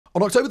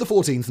On October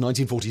 14th,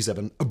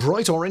 1947, a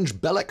bright orange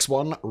Bell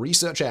X-1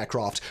 research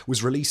aircraft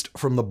was released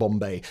from the bomb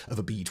bay of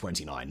a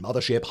B-29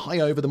 mothership high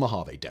over the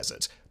Mojave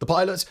Desert. The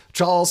pilot,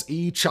 Charles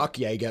E. Chuck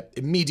Yeager,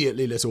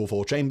 immediately lit all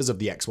 4 chambers of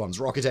the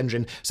X-1's rocket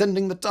engine,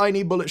 sending the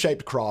tiny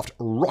bullet-shaped craft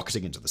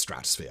rocketing into the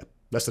stratosphere.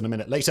 Less than a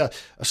minute later,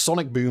 a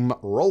sonic boom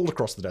rolled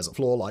across the desert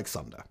floor like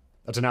thunder.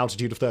 At an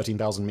altitude of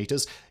 13,000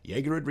 meters,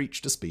 Yeager had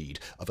reached a speed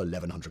of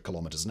 1,100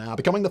 kilometers an hour,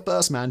 becoming the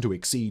first man to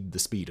exceed the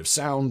speed of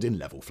sound in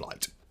level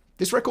flight.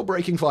 This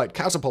record-breaking flight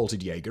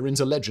catapulted Yeager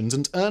into legend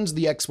and earned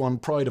the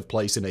X-1 pride of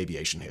place in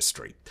aviation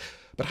history.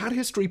 But had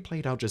history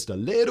played out just a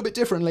little bit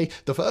differently,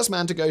 the first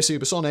man to go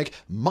supersonic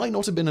might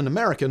not have been an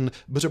American,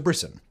 but a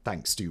Briton,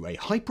 thanks to a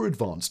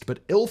hyper-advanced but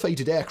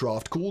ill-fated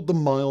aircraft called the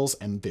Miles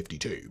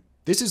M52.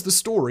 This is the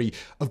story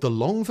of the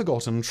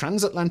long-forgotten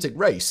transatlantic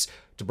race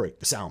to break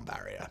the sound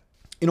barrier.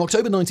 In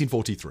October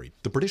 1943,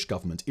 the British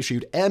government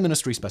issued Air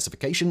Ministry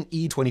Specification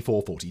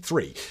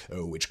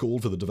E-2443, which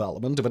called for the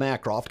development of an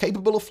aircraft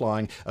capable of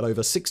flying at over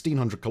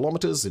 1,600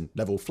 kilometers in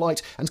level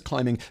flight and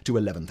climbing to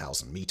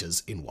 11,000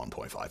 meters in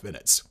 1.5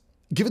 minutes.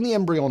 Given the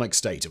embryonic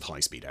state of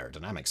high-speed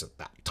aerodynamics at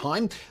that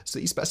time,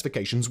 these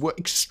specifications were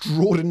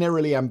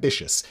extraordinarily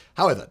ambitious.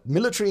 However,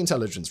 military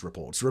intelligence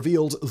reports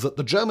revealed that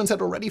the Germans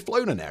had already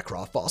flown an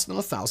aircraft faster than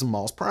 1,000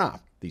 miles per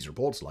hour. These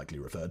reports likely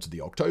referred to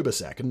the October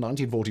 2nd,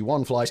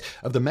 1941 flight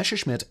of the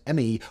Messerschmitt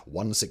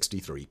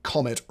Me-163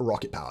 Comet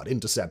rocket-powered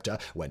interceptor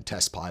when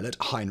test pilot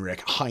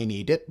Heinrich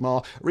Heine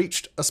Dittmar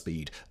reached a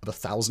speed of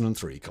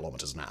 1,003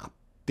 kilometers an hour.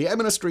 The Air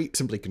Ministry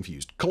simply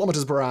confused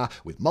kilometers per hour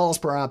with miles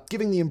per hour,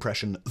 giving the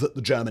impression that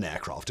the German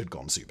aircraft had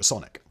gone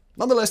supersonic.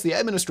 Nonetheless, the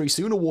Air Ministry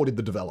soon awarded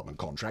the development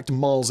contract to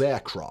Miles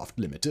Aircraft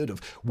Limited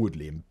of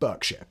Woodley in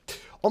Berkshire.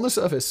 On the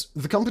surface,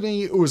 the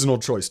company was an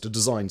odd choice to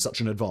design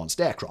such an advanced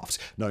aircraft.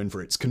 Known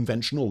for its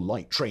conventional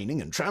light training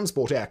and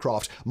transport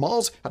aircraft,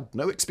 Miles had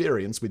no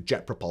experience with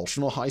jet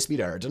propulsion or high-speed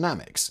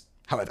aerodynamics.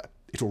 However,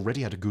 it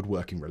already had a good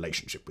working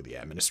relationship with the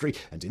Air Ministry,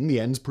 and in the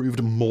end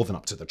proved more than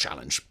up to the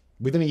challenge.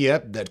 Within a year,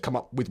 they'd come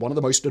up with one of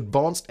the most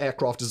advanced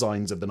aircraft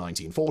designs of the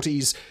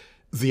 1940s,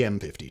 the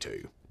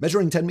M52.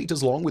 Measuring 10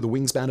 meters long with a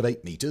wingspan of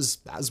 8 meters,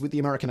 as with the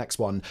American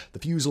X-1, the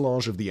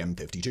fuselage of the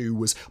M52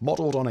 was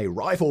modeled on a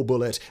rifle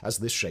bullet, as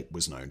this shape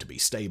was known to be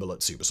stable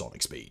at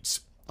supersonic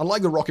speeds.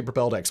 Unlike the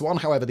rocket-propelled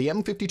X-1, however, the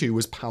M52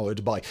 was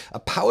powered by a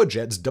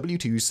Powerjet's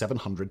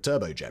W2-700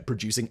 turbojet,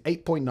 producing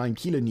 8.9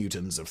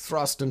 kilonewtons of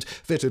thrust and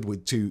fitted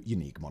with 2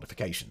 unique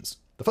modifications.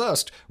 The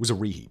first was a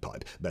reheat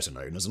pipe, better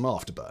known as an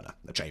afterburner,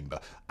 a chamber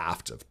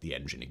aft of the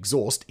engine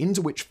exhaust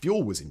into which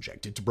fuel was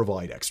injected to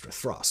provide extra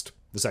thrust.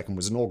 The second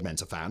was an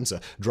augmenter fan to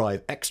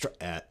drive extra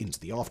air into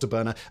the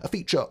afterburner, a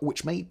feature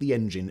which made the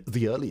engine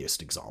the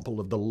earliest example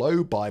of the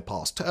low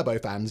bypass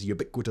turbofans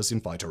ubiquitous in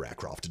fighter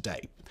aircraft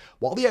today.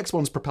 While the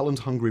X-1's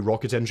propellant-hungry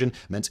rocket engine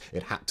meant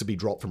it had to be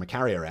dropped from a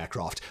carrier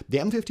aircraft, the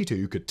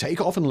M52 could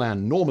take off and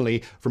land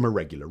normally from a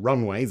regular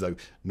runway, though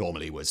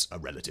normally was a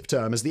relative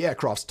term, as the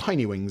aircraft's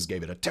tiny wings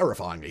gave it a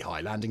terrifyingly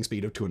high landing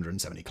speed of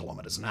 270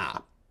 kilometers an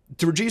hour.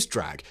 To reduce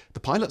drag,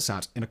 the pilot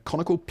sat in a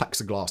conical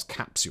plexiglass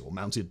capsule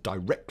mounted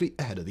directly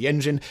ahead of the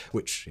engine,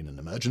 which in an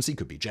emergency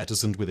could be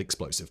jettisoned with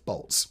explosive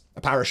bolts.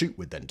 A parachute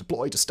would then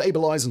deploy to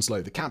stabilize and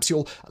slow the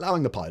capsule,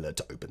 allowing the pilot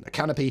to open the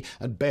canopy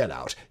and bail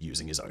out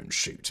using his own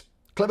chute.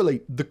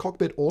 Cleverly, the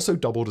cockpit also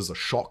doubled as a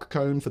shock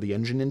cone for the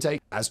engine intake.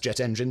 As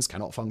jet engines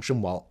cannot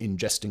function while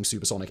ingesting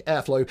supersonic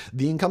airflow,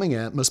 the incoming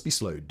air must be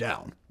slowed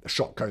down. A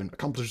shock cone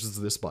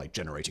accomplishes this by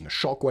generating a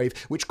shock wave,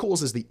 which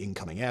causes the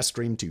incoming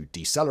airstream to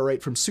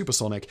decelerate from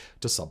supersonic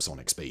to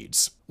subsonic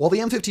speeds. While the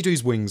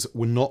M52's wings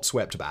were not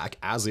swept back,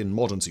 as in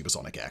modern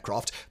supersonic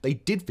aircraft, they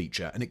did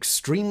feature an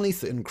extremely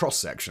thin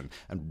cross-section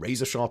and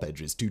razor-sharp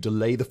edges to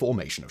delay the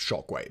formation of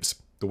shock waves.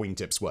 The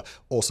wingtips were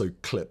also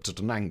clipped at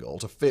an angle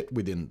to fit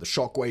within the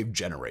shockwave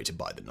generated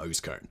by the nose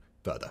cone,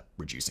 further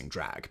reducing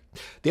drag.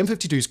 The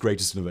M52's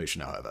greatest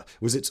innovation, however,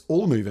 was its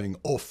all-moving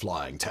or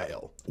flying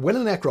tail. When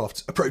an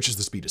aircraft approaches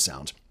the speed of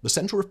sound, the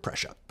center of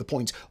pressure, the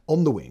point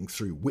on the wing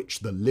through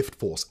which the lift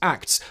force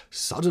acts,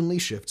 suddenly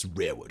shifts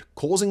rearward,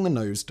 causing the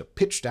nose to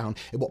pitch down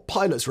in what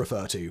pilots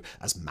refer to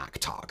as Mach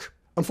tug.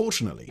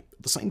 Unfortunately,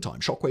 at the same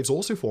time, shockwaves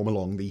also form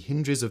along the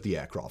hinges of the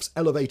aircraft's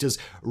elevators,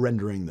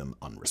 rendering them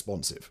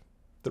unresponsive.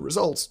 The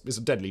result is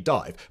a deadly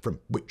dive, from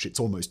which it's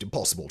almost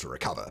impossible to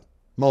recover.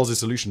 Miles'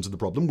 solution to the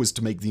problem was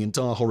to make the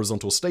entire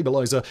horizontal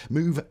stabilizer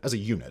move as a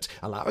unit,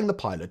 allowing the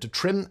pilot to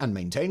trim and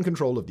maintain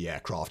control of the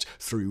aircraft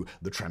through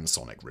the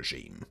transonic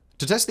regime.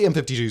 To test the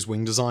M52's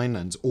wing design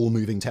and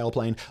all-moving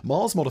tailplane,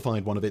 Miles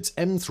modified one of its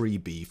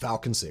M3B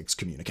Falcon 6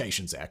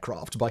 communications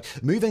aircraft by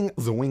moving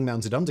the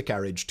wing-mounted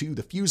undercarriage to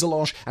the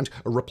fuselage and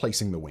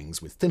replacing the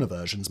wings with thinner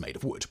versions made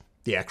of wood.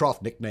 The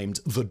aircraft,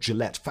 nicknamed the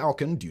Gillette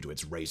Falcon due to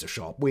its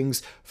razor-sharp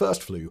wings,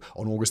 first flew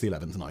on August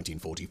 11,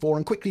 1944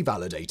 and quickly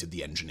validated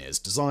the engineers'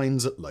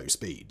 designs at low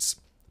speeds.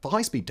 For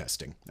high-speed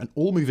testing, an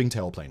all-moving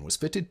tailplane was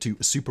fitted to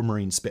a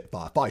Supermarine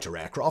Spitfire fighter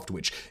aircraft,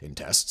 which, in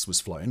tests, was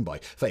flown by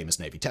famous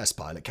Navy test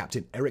pilot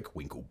Captain Eric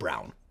Winkle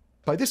Brown.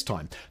 By this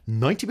time,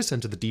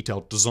 90% of the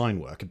detailed design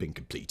work had been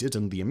completed,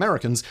 and the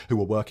Americans, who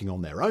were working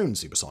on their own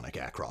supersonic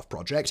aircraft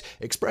project,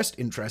 expressed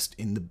interest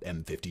in the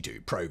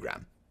M52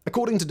 program.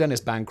 According to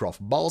Dennis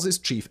Bancroft, Miles'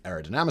 chief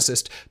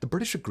aerodynamicist, the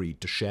British agreed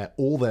to share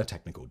all their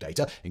technical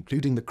data,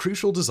 including the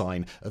crucial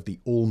design of the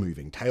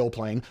all-moving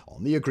tailplane,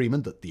 on the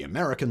agreement that the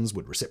Americans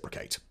would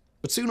reciprocate.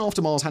 But soon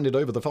after Miles handed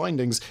over the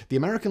findings, the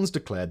Americans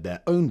declared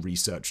their own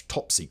research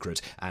top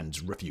secret and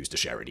refused to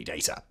share any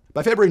data.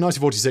 By February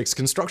 1946,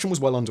 construction was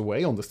well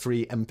underway on the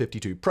 3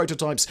 M52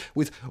 prototypes,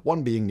 with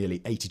one being nearly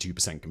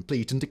 82%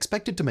 complete and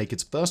expected to make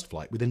its first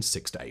flight within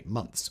 6 to 8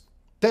 months.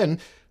 Then,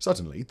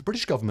 suddenly, the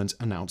British government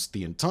announced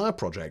the entire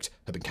project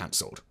had been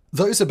cancelled.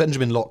 Though Sir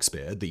Benjamin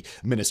Lockspear, the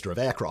Minister of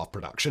Aircraft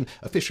Production,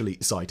 officially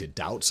cited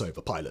doubts over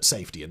pilot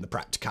safety and the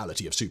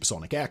practicality of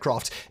supersonic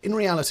aircraft, in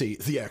reality,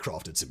 the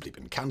aircraft had simply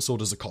been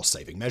cancelled as a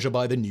cost-saving measure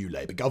by the new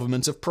Labour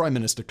government of Prime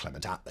Minister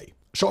Clement Attlee.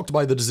 Shocked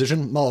by the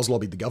decision, Miles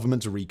lobbied the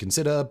government to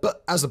reconsider,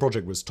 but as the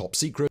project was top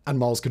secret and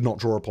Miles could not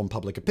draw upon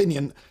public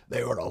opinion,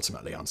 they were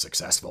ultimately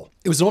unsuccessful.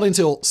 It was not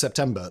until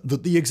September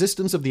that the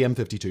existence of the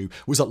M52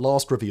 was at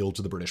last revealed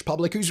to the British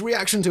public, whose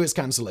reaction to its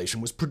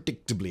cancellation was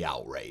predictably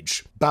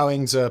outrage.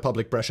 Bowing to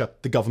public pressure,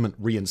 the government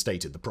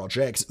reinstated the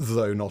project,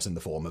 though not in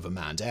the form of a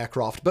manned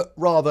aircraft, but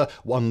rather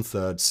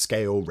 1/3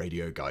 scale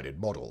radio-guided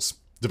models.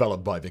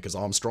 Developed by Vickers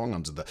Armstrong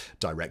under the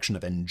direction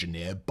of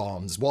engineer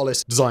Barnes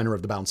Wallis, designer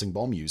of the bouncing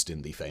bomb used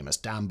in the famous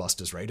Dam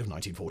Busters raid of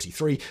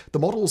 1943, the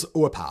models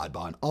were powered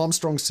by an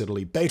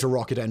Armstrong-Siddeley beta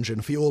rocket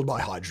engine fueled by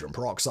hydrogen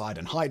peroxide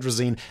and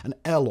hydrazine, and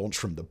air-launched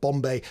from the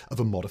bomb bay of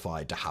a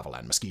modified de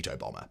Havilland mosquito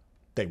bomber.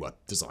 They were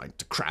designed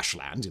to crash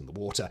land in the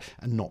water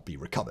and not be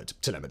recovered,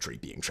 telemetry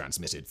being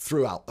transmitted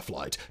throughout the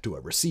flight to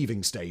a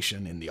receiving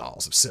station in the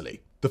Isles of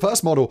Scilly. The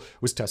first model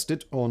was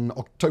tested on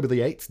October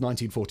 8,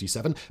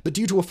 1947, but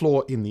due to a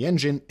flaw in the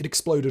engine, it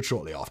exploded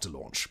shortly after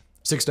launch.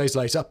 6 days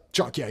later,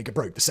 Chuck Yeager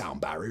broke the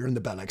sound barrier in the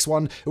Bell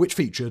X-1, which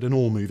featured an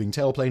all-moving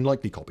tailplane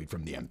likely copied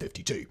from the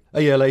M52.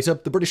 A year later,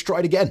 the British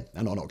tried again,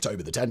 and on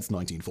October 10,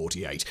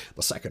 1948,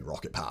 the second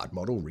rocket-powered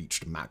model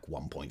reached Mach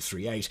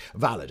 1.38,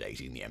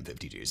 validating the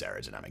M52's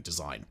aerodynamic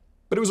design.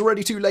 But it was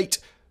already too late.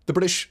 The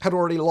British had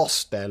already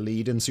lost their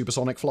lead in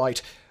supersonic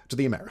flight to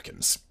the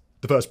Americans.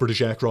 The first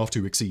British aircraft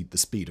to exceed the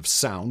speed of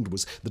sound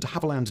was the de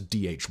Havilland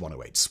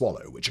DH-108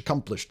 Swallow, which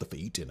accomplished the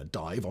feat in a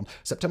dive on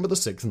September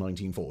 6,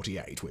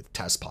 1948, with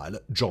test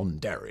pilot John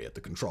Derry at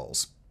the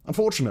controls.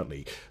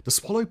 Unfortunately, the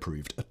Swallow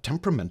proved a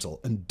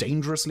temperamental and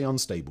dangerously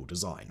unstable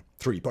design.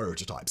 3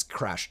 prototypes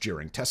crashed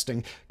during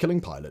testing,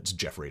 killing pilots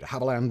Geoffrey de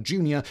Havilland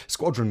Jr.,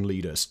 squadron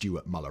leader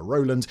Stuart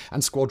Muller-Rowland,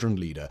 and squadron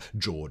leader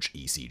George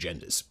E.C.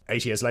 Genders.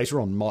 8 years later,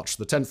 on March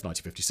 10,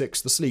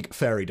 1956, the sleek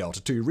Fairey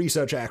Delta II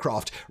research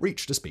aircraft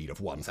reached a speed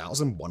of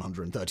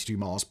 1,132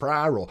 miles per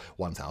hour, or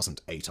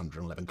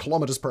 1,811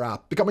 kilometers per hour,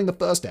 becoming the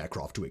first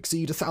aircraft to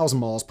exceed 1,000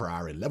 miles per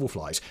hour in level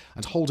flight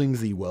and holding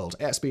the world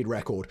airspeed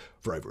record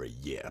for over a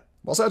year.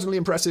 While certainly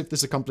impressive,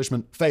 this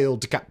accomplishment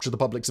failed to capture the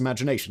public's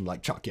imagination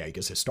like Chuck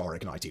Yeager's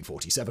historic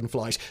 1947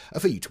 flight, a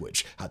feat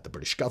which, had the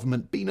British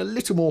government been a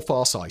little more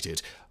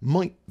far-sighted,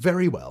 might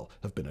very well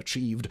have been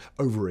achieved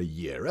over a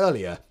year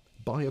earlier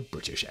by a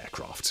British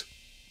aircraft.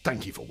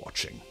 Thank you for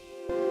watching.